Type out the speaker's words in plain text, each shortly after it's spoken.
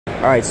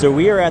All right, so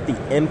we are at the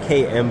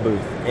MKM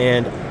booth,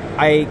 and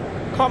I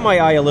caught my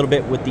eye a little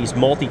bit with these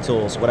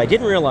multi-tools. What I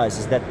didn't realize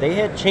is that they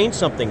had changed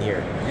something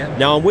here. Yeah.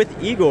 Now I'm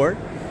with Igor,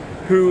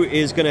 who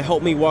is going to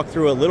help me walk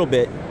through a little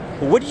bit.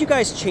 But what did you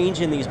guys change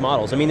in these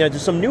models? I mean,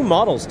 there's some new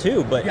models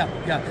too, but... Yeah.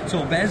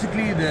 So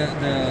basically,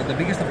 the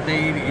biggest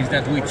update is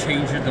that we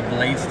changed the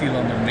blade steel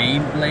on the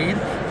main blade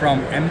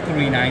from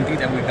M390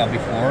 that we got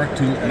before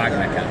to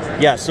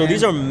Magnacut. Yeah, so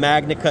these are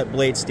Magnacut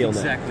blade steel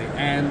exactly. now.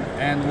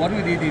 And what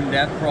we did in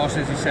that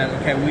process is said,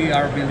 okay, we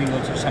are building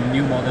also some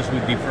new models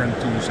with different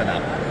tool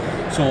setup.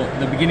 So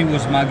the beginning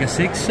was Maga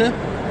 6,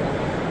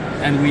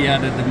 and we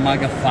added the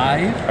Maga 5.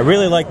 I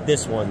really like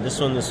this one. This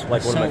one is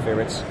like one of my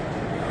favorites.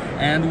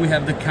 And we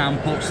have the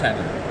Campo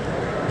 7.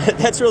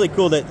 That's really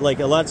cool that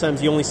like a lot of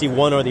times you only see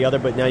one or the other,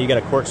 but now you got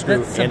a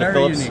corkscrew and a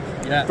Phillips. Unique.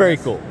 Yeah, very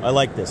cool. I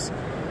like this.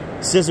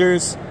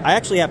 Scissors. I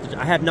actually have to.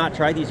 I have not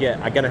tried these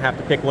yet. I'm gonna have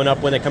to pick one up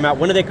when they come out.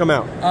 When do they come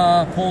out?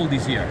 Fall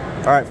this year.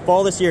 All right,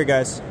 fall this year,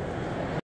 guys.